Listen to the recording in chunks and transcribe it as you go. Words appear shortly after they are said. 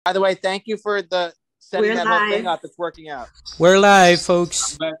By the way, thank you for the setting We're that whole live. thing up. It's working out. We're live,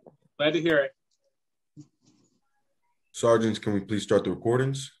 folks. I'm glad to hear it. Sergeants, can we please start the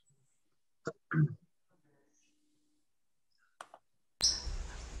recordings?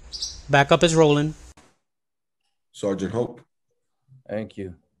 Backup is rolling. Sergeant Hope. Thank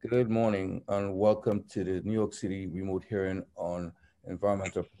you. Good morning and welcome to the New York City remote hearing on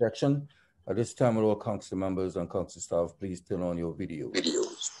environmental protection. At this time, all council members and council staff, please turn on your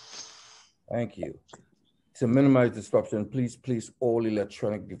videos. Thank you. To minimize disruption, please place all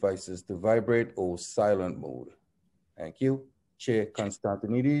electronic devices to vibrate or silent mode. Thank you. Chair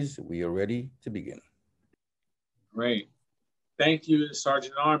Constantinides, we are ready to begin. Great. Thank you,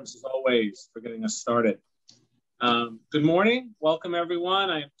 Sergeant Arms, as always, for getting us started. Good morning. Welcome,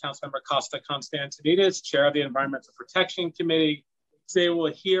 everyone. I am Councilmember Costa Constantinides, Chair of the Environmental Protection Committee. Today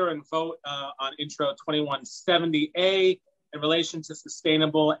we'll hear and vote on Intro 2170A in relation to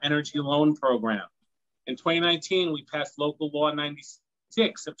Sustainable Energy Loan Program. In 2019, we passed Local Law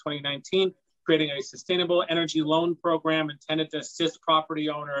 96 of 2019, creating a Sustainable Energy Loan Program intended to assist property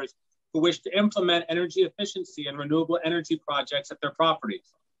owners who wish to implement energy efficiency and renewable energy projects at their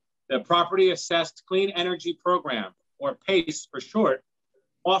properties. The Property Assessed Clean Energy Program, or PACE for short,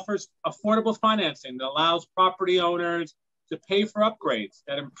 offers affordable financing that allows property owners to pay for upgrades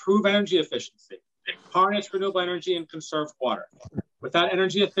that improve energy efficiency, harness renewable energy, and conserve water. Without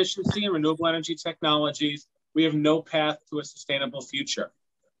energy efficiency and renewable energy technologies, we have no path to a sustainable future.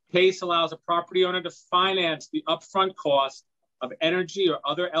 PACE allows a property owner to finance the upfront cost of energy or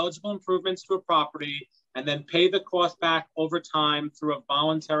other eligible improvements to a property and then pay the cost back over time through a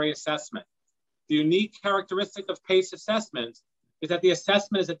voluntary assessment. The unique characteristic of PACE assessments is that the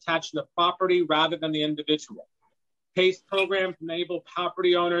assessment is attached to the property rather than the individual. PACE programs enable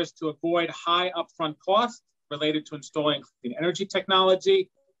property owners to avoid high upfront costs related to installing clean energy technology,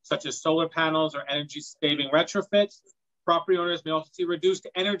 such as solar panels or energy-saving retrofits. Property owners may also see reduced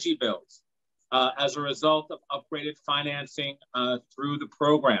energy bills as a result of upgraded financing through the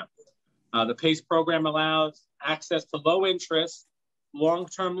program. The PACE program allows access to low-interest,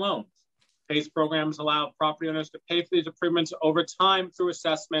 long-term loans. PACE programs allow property owners to pay for these improvements over time through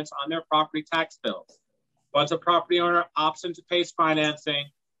assessments on their property tax bills. Once a property owner opts into PACE financing,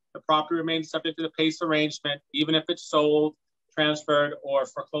 the property remains subject to the PACE arrangement, even if it's sold, transferred, or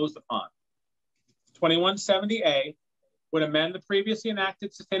foreclosed upon. 2170A would amend the previously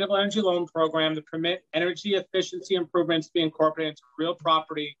enacted Sustainable Energy Loan Program to permit energy efficiency improvements to be incorporated into real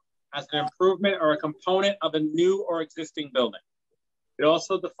property as an improvement or a component of a new or existing building. It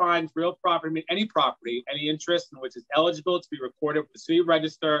also defines real property, any interest in which is eligible to be recorded with the City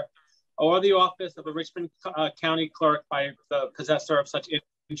Register or the office of the Richmond County Clerk by the possessor of such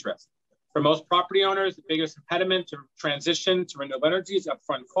interest. For most property owners, the biggest impediment to transition to renewable energy is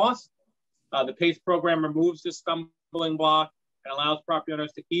upfront costs. The PACE program removes this stumbling block and allows property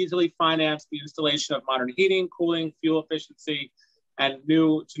owners to easily finance the installation of modern heating, cooling, fuel efficiency, and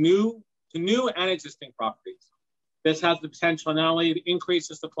new and existing properties. This has the potential not only to increase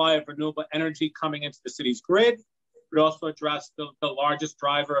the supply of renewable energy coming into the city's grid, but also address the largest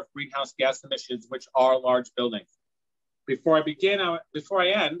driver of greenhouse gas emissions, which are large buildings. Before I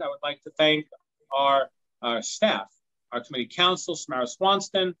end, I would like to thank our staff, our committee counsel, Samara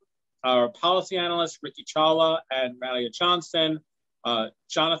Swanston, our policy analysts, Ricky Chawla and Malia Johnson,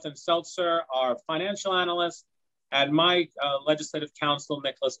 Jonathan Seltzer, our financial analyst, and my legislative counsel,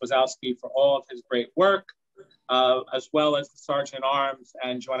 Nicholas Wazowski, for all of his great work, as well as the Sergeant Arms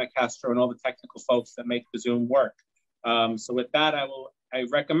and Joanna Castro and all the technical folks that make the Zoom work. So with that, I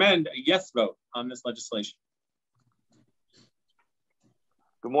recommend a yes vote on this legislation.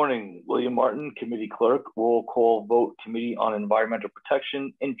 Good morning, William Martin, Committee Clerk, Roll Call Vote, Committee on Environmental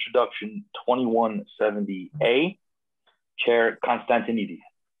Protection, Introduction 2170A. Chair Constantinides.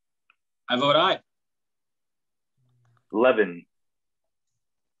 I vote aye. Levin.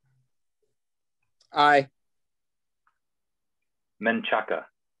 Aye. Menchaca.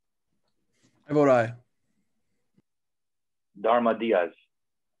 I vote aye. Dharma Diaz.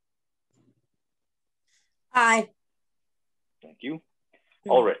 Aye. Thank you.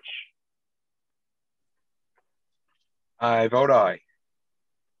 Ulrich. I vote aye.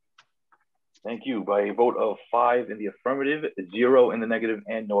 Thank you. By a vote of 5 in the affirmative, 0 in the negative,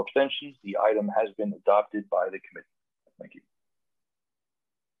 and no abstentions, the item has been adopted by the committee. Thank you.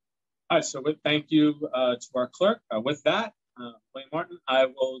 All right, so thank you to our clerk. With that, William Martin, I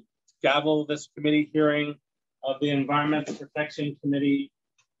will gavel this committee hearing of the Environmental Protection Committee.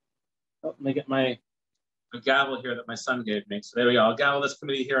 Oh, let me get my gavel here that my son gave me. So there we go. I'll gavel this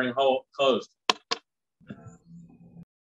committee hearing closed.